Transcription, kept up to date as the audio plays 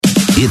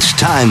It's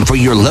time for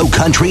your Low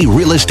Country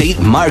real estate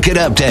market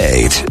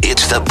update.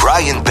 It's the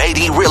Brian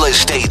Beatty Real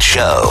Estate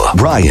Show.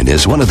 Brian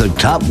is one of the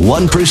top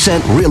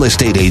 1% real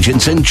estate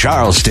agents in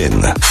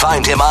Charleston.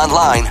 Find him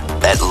online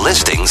at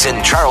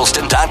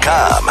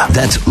listingsincharleston.com.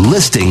 That's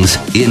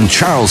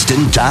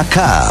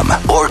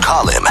listingsincharleston.com. Or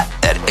call him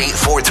at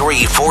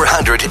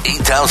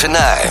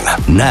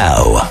 843-400-8009.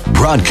 Now,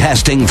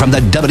 broadcasting from the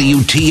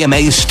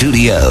WTMA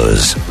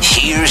studios,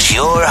 here's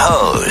your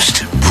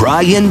host,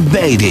 Brian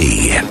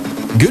Beatty.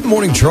 Good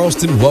morning,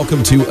 Charleston.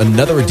 Welcome to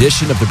another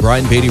edition of the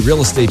Brian Beatty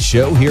Real Estate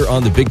Show here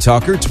on the Big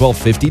Talker,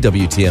 1250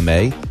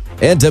 WTMA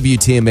and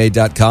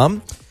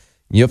WTMA.com.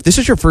 You know, if this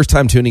is your first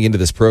time tuning into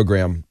this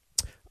program,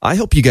 I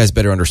hope you guys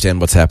better understand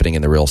what's happening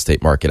in the real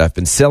estate market. I've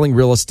been selling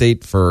real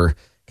estate for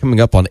coming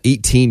up on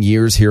 18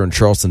 years here in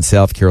Charleston,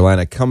 South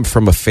Carolina. I come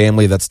from a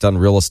family that's done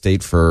real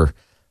estate for,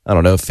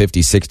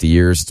 50, 60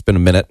 years. It's been a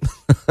minute.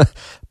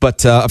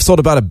 But I've sold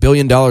about $1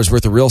 billion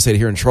worth of real estate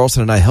here in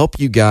Charleston, and I help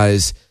you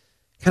guys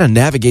kind of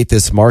navigate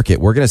this market.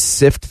 We're going to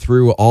sift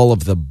through all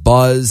of the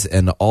buzz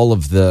and all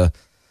of the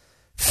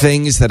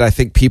things that I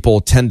think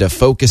people tend to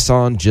focus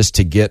on just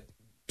to get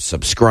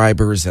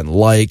subscribers and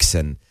likes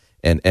and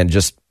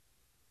just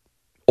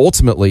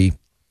ultimately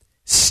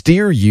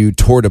steer you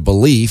toward a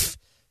belief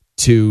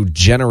to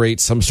generate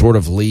some sort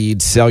of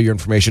lead, sell your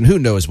information. Who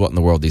knows what in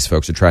the world these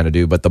folks are trying to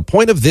do. But the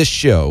point of this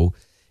show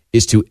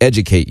is to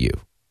educate you,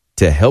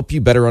 to help you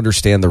better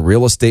understand the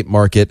real estate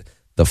market,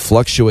 the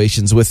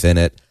fluctuations within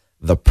it,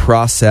 the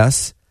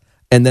process,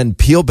 and then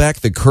peel back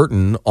the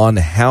curtain on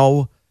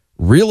how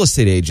real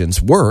estate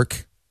agents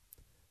work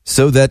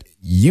so that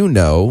you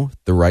know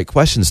the right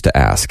questions to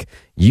ask.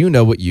 You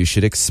know what you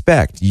should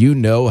expect. You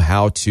know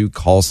how to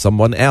call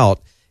someone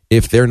out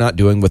if they're not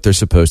doing what they're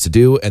supposed to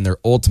do and they're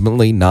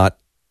ultimately not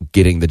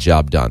getting the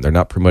job done. They're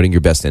not promoting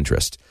your best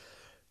interest.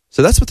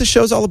 So that's what the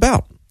show's all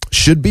about.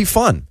 Should be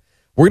fun.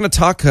 We're going to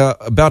talk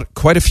about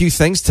quite a few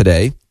things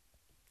today.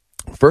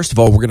 First of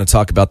all, we're going to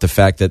talk about the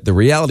fact that the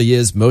reality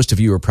is most of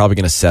you are probably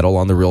going to settle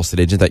on the real estate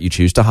agent that you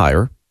choose to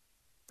hire,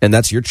 and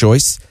that's your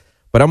choice.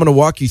 But I'm going to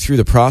walk you through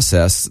the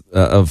process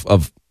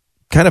of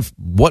kind of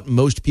what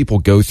most people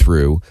go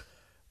through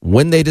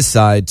when they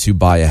decide to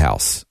buy a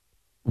house,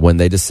 when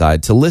they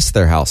decide to list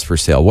their house for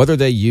sale, whether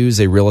they use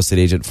a real estate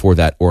agent for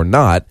that or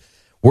not.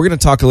 We're going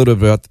to talk a little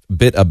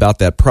bit about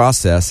that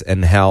process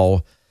and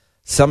how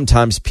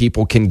sometimes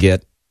people can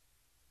get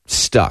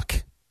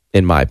stuck,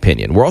 in my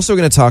opinion. We're also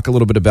going to talk a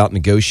little bit about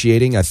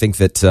negotiating. I think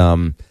that,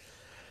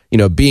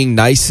 being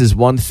nice is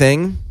one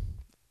thing.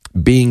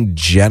 Being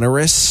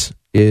generous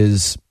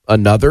is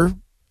another.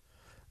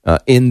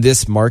 In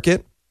this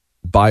market,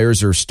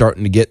 buyers are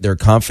starting to get their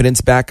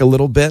confidence back a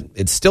little bit.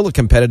 It's still a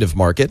competitive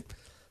market,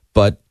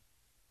 but,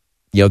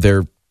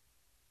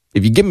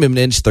 if you give them an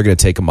inch, they're going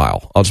to take a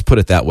mile. I'll just put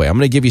it that way. I'm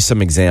going to give you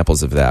some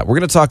examples of that. We're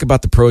going to talk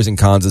about the pros and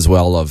cons as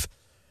well of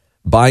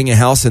buying a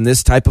house in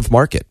this type of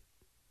market.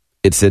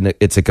 It's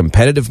a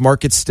competitive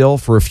market still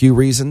for a few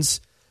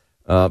reasons.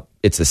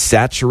 It's a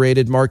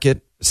saturated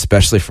market,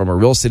 especially from a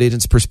real estate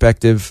agent's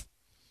perspective.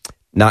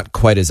 Not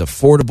quite as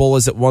affordable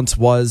as it once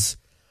was.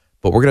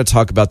 But we're going to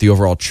talk about the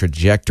overall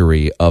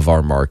trajectory of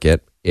our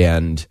market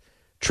and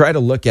try to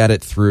look at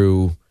it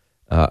through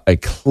a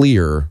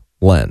clear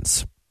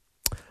lens.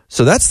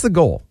 So that's the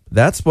goal.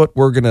 That's what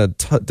we're going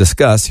to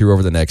discuss here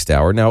over the next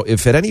hour. Now,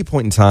 if at any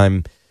point in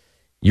time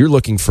you're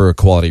looking for a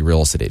quality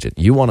real estate agent,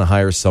 you want to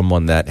hire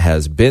someone that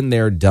has been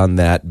there, done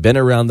that, been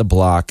around the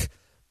block,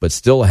 but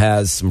still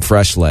has some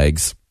fresh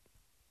legs,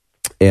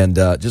 and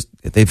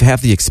they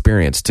have the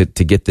experience to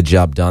get the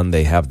job done.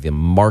 They have the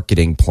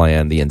marketing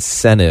plan, the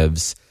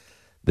incentives,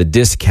 the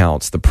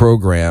discounts, the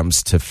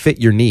programs to fit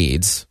your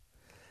needs,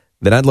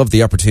 then I'd love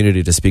the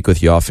opportunity to speak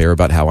with you off air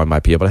about how I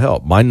might be able to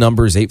help. My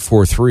number is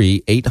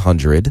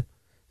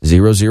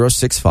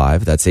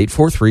 843-800-0065. That's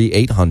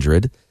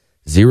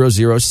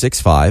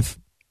 843-800-0065.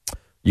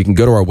 You can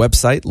go to our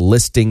website,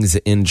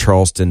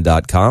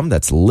 listingsincharleston.com.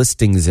 That's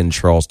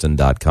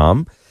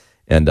listingsincharleston.com.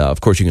 And,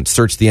 of course, you can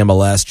search the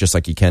MLS just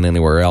like you can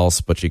anywhere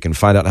else, but you can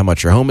find out how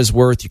much your home is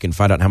worth. You can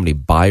find out how many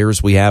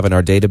buyers we have in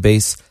our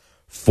database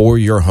for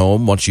your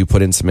home. Once you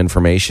put in some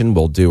information,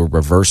 we'll do a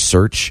reverse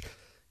search.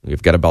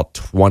 We've got about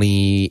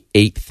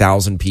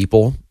 28,000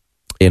 people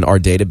in our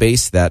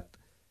database that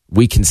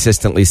we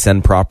consistently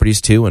send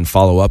properties to and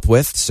follow up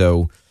with.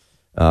 So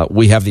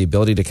we have the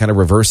ability to kind of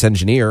reverse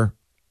engineer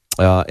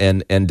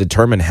and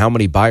determine how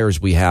many buyers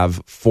we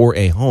have for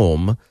a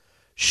home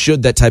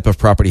should that type of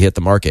property hit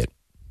the market.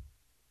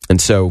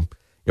 And so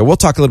we'll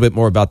talk a little bit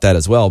more about that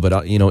as well.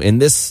 But, in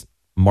this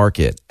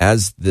market,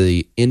 as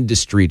the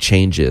industry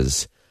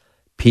changes,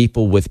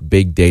 people with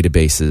big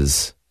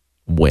databases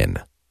win.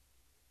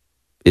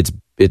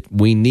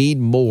 We need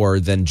more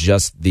than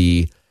just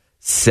the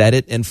set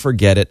it and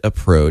forget it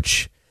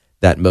approach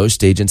that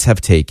most agents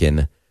have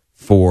taken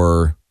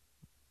for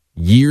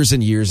years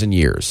and years and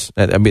years.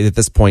 I mean, at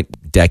this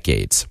point,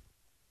 decades.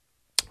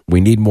 We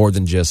need more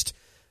than just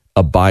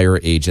a buyer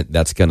agent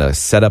that's going to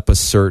set up a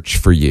search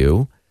for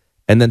you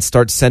and then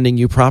start sending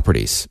you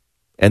properties.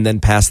 and then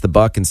pass the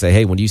buck and say,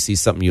 hey, when you see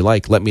something you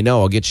like, let me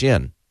know. I'll get you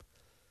in.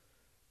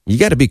 You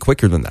got to be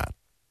quicker than that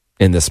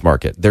in this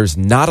market. There's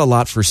not a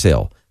lot for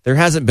sale. There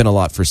hasn't been a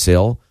lot for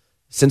sale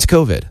since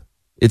COVID.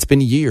 It's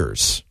been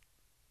years.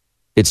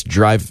 It's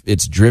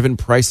driven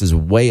prices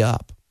way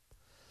up.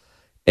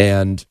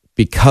 And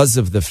because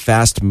of the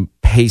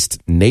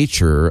fast-paced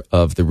nature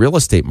of the real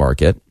estate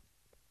market,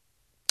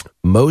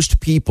 most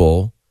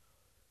people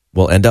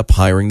will end up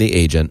hiring the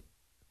agent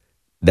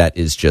that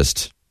is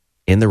just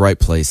in the right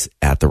place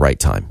at the right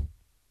time.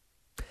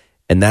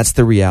 And that's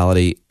the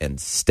reality, and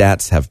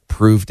stats have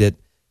proved it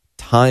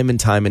time and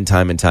time and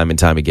time and time and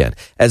time again.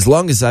 As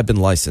long as I've been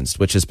licensed,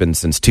 which has been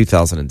since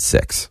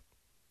 2006.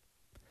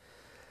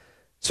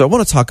 So I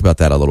want to talk about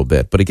that a little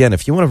bit. But again,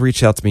 if you want to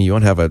reach out to me, you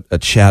want to have a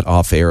chat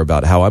off air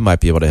about how I might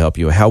be able to help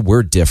you, how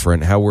we're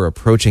different, how we're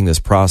approaching this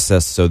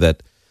process so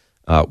that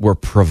we're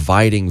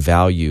providing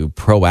value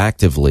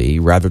proactively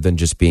rather than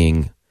just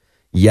being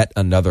yet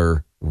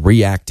another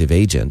reactive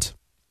agent,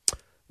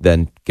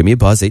 then give me a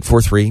buzz,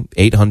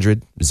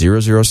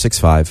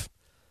 843-800-0065.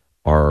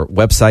 Our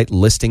website,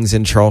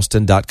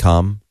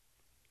 listingsincharleston.com.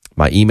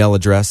 My email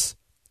address,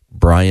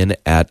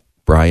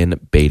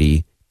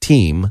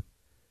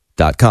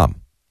 brian@brianbeattyteam.com.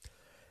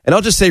 And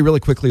I'll just say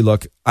really quickly,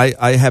 look,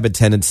 I have a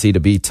tendency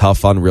to be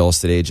tough on real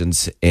estate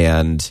agents,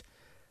 and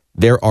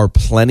there are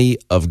plenty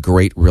of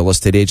great real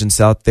estate agents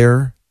out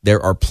there.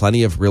 There are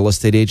plenty of real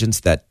estate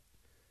agents that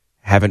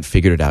haven't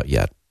figured it out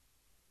yet.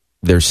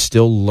 They're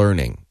still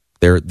learning.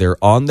 They're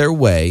on their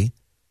way.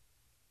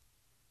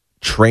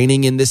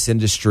 Training in this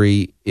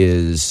industry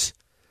is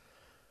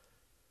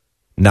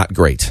not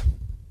great.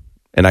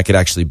 And I could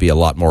actually be a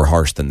lot more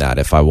harsh than that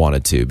if I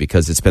wanted to,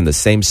 because it's been the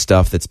same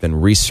stuff that's been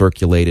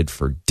recirculated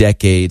for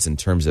decades in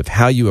terms of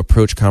how you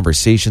approach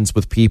conversations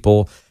with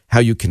people, how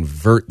you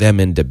convert them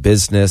into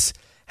business,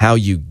 how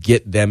you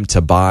get them to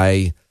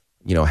buy,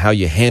 how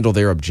you handle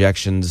their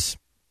objections.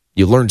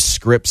 You learn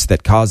scripts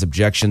that cause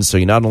objections, so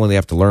you not only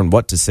have to learn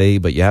what to say,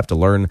 but you have to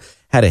learn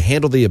how to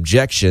handle the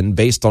objection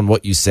based on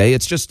what you say.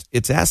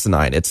 It's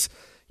asinine. It's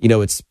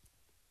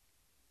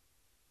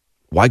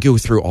why go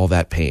through all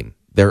that pain?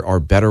 There are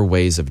better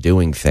ways of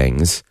doing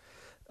things.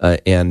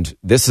 And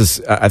this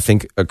is, I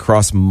think,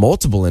 across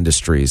multiple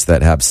industries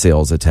that have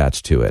sales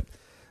attached to it.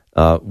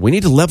 We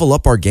need to level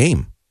up our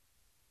game.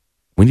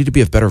 We need to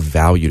be of better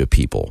value to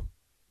people.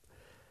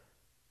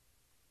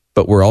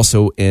 But we're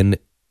also in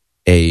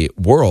a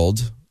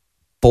world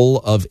full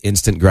of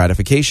instant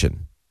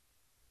gratification.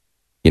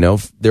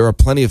 There are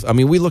plenty of,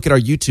 we look at our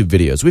YouTube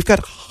videos. We've got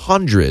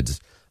hundreds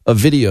of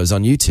videos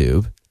on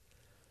YouTube.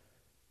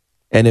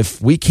 And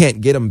if we can't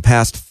get them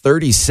past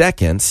 30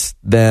 seconds,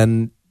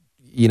 then,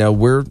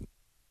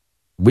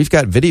 we've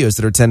got videos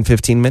that are 10,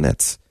 15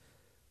 minutes.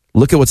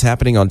 Look at what's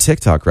happening on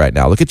TikTok right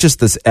now. Look at just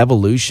this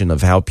evolution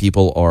of how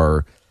people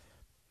are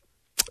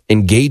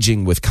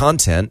engaging with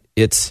content.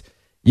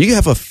 You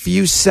have a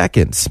few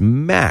seconds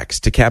max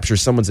to capture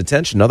someone's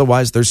attention.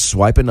 Otherwise, they're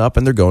swiping up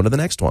and they're going to the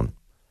next one.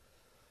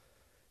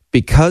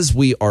 Because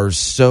we are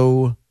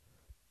so,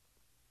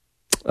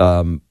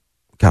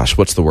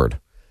 what's the word?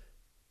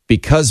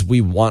 Because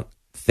we want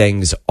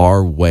things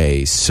our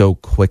way so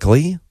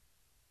quickly,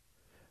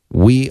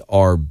 we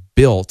are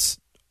built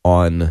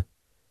on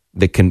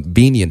the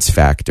convenience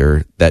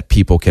factor that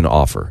people can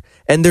offer.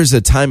 And there's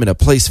a time and a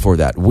place for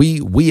that.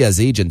 We as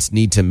agents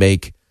need to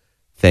make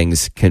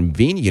things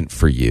convenient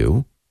for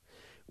you.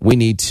 We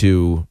need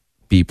to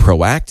be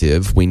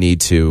proactive. We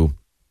need to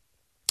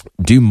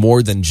do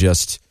more than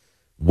just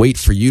wait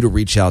for you to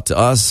reach out to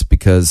us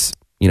because,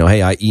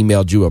 hey, I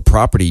emailed you a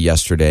property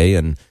yesterday,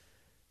 and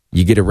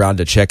you get around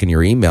to checking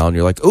your email and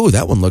you're like, oh,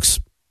 that one looks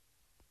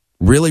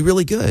really,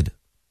 really good.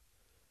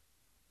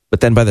 But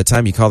then by the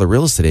time you call the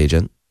real estate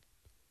agent,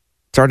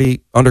 it's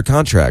already under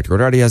contract or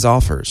it already has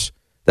offers.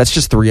 That's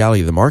just the reality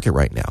of the market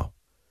right now.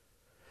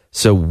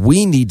 So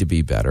we need to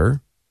be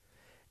better.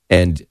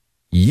 And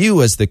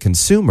you as the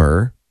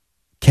consumer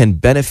can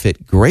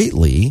benefit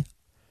greatly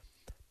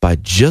by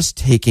just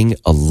taking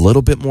a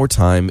little bit more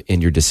time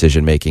in your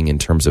decision making in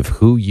terms of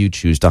who you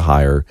choose to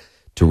hire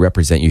to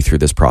represent you through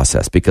this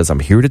process. Because I'm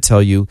here to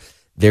tell you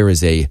there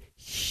is a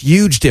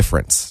huge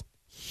difference,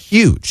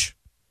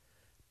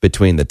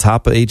 between the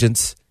top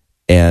agents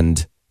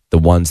and the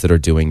ones that are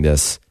doing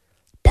this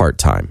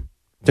part-time.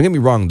 Don't get me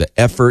wrong, the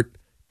effort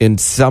in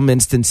some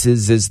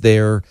instances is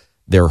there.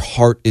 Their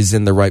heart is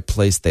in the right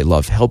place. They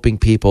love helping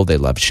people. They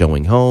love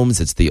showing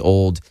homes. It's the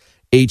old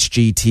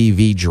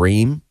HGTV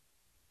dream.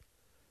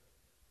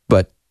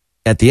 But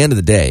at the end of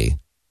the day,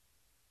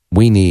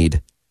 we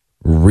need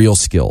real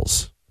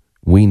skills.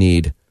 We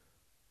need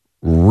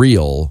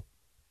real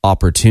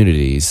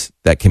opportunities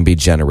that can be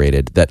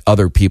generated that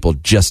other people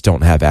just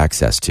don't have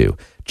access to,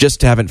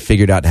 just haven't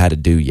figured out how to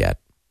do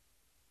yet.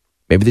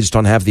 Maybe they just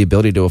don't have the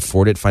ability to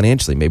afford it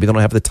financially. Maybe they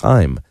don't have the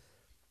time.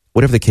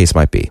 Whatever the case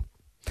might be.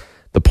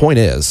 The point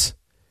is,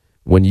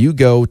 when you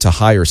go to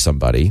hire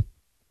somebody,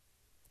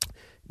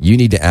 you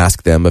need to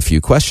ask them a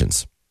few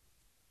questions.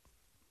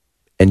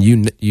 And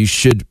you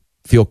should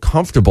feel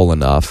comfortable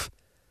enough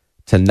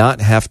to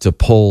not have to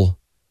pull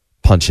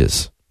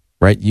punches,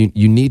 right?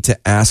 You need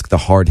to ask the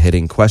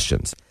hard-hitting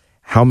questions.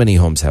 How many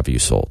homes have you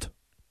sold?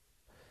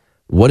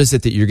 What is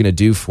it that you're going to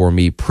do for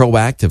me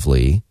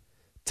proactively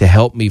to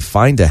help me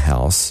find a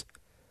house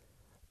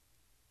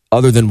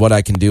other than what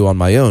I can do on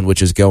my own,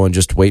 which is go and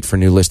just wait for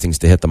new listings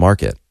to hit the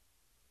market?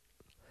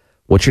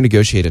 What's your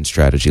negotiating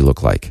strategy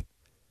look like?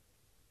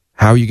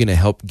 How are you going to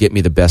help get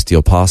me the best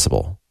deal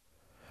possible?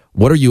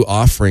 What are you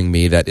offering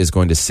me that is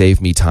going to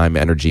save me time,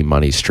 energy,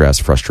 money, stress,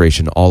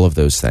 frustration, all of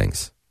those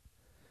things?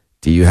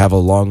 Do you have a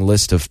long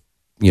list of,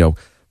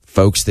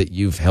 folks that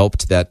you've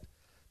helped that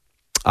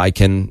I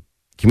can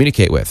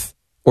communicate with?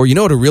 Or you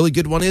know what a really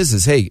good one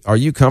is, hey, are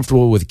you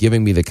comfortable with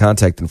giving me the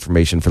contact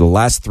information for the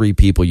last 3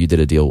 people you did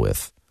a deal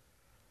with?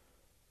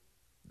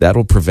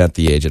 That'll prevent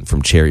the agent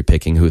from cherry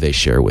picking who they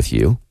share with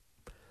you.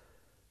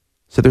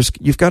 So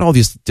you've got all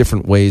these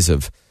different ways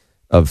of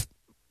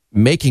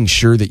making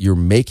sure that you're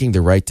making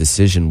the right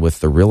decision with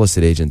the real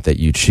estate agent that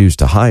you choose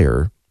to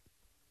hire,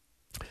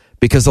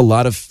 because a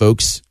lot of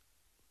folks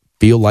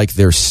feel like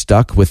they're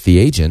stuck with the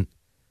agent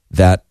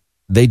that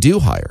they do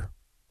hire.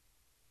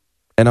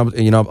 And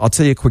I'll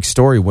tell you a quick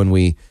story when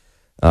we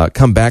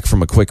come back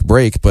from a quick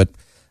break, but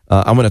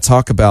I'm going to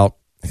talk about,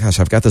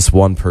 I've got this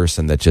one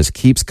person that just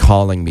keeps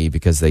calling me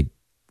because they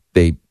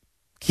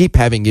keep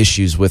having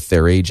issues with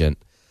their agent,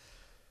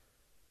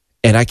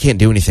 and I can't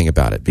do anything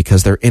about it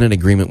because they're in an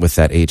agreement with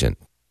that agent.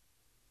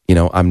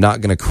 I'm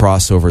not going to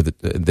cross over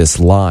this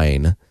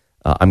line.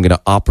 I'm going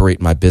to operate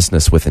my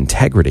business with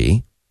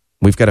integrity.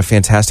 We've got a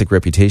fantastic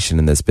reputation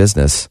in this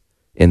business,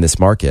 in this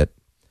market,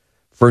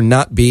 for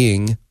not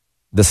being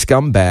the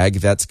scumbag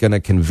that's going to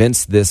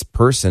convince this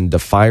person to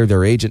fire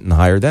their agent and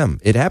hire them.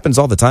 It happens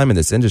all the time in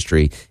this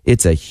industry.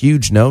 It's a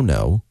huge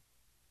no-no,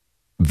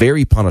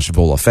 very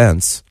punishable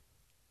offense,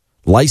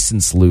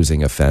 license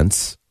losing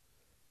offense.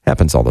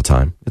 Happens all the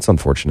time. It's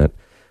unfortunate,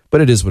 but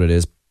it is what it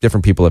is.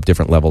 Different people have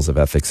different levels of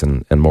ethics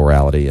and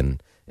morality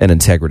and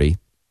integrity.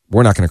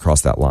 We're not going to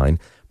cross that line.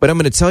 But I'm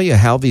going to tell you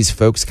how these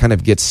folks kind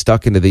of get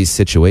stuck into these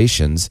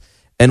situations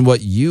and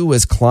what you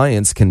as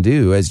clients can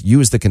do, as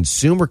you as the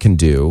consumer can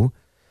do,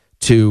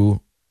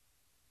 to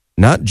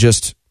not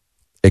just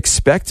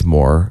expect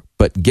more,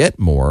 but get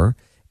more.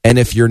 And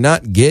if you're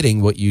not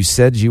getting what you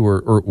said you were,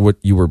 or what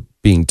you were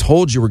being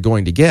told you were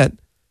going to get,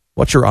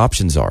 what your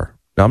options are.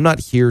 Now, I'm not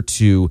here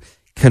to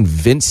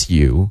convince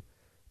you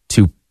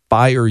to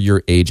fire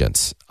your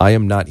agents. I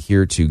am not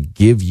here to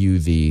give you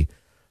the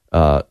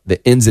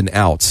ins and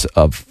outs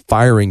of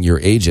firing your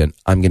agent.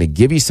 I'm going to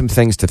give you some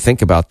things to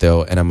think about,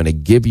 though, and I'm going to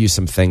give you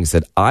some things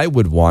that I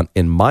would want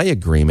in my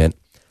agreement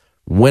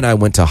when I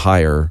went to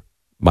hire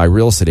my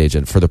real estate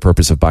agent for the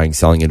purpose of buying,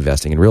 selling,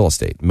 investing in real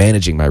estate,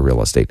 managing my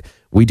real estate.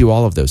 We do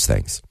all of those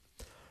things.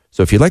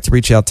 So if you'd like to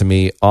reach out to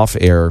me off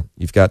air,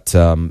 you've got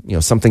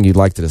something you'd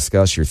like to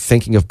discuss, you're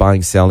thinking of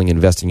buying, selling,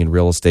 investing in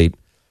real estate,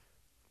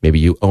 maybe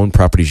you own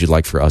properties you'd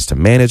like for us to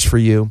manage for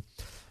you,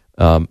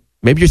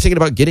 maybe you're thinking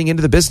about getting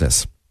into the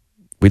business.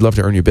 We'd love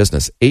to earn your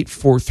business.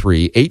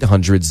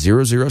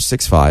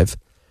 843-800-0065.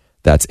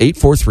 That's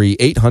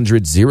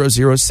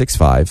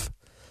 843-800-0065.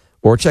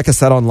 Or check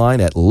us out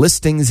online at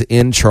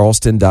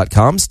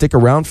listingsincharleston.com. Stick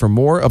around for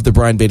more of the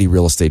Brian Beatty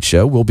Real Estate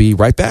Show. We'll be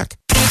right back.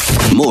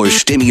 More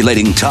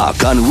stimulating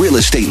talk on real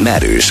estate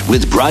matters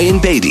with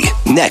Brian Beatty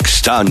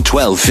next on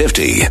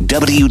 1250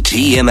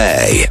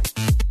 WTMA.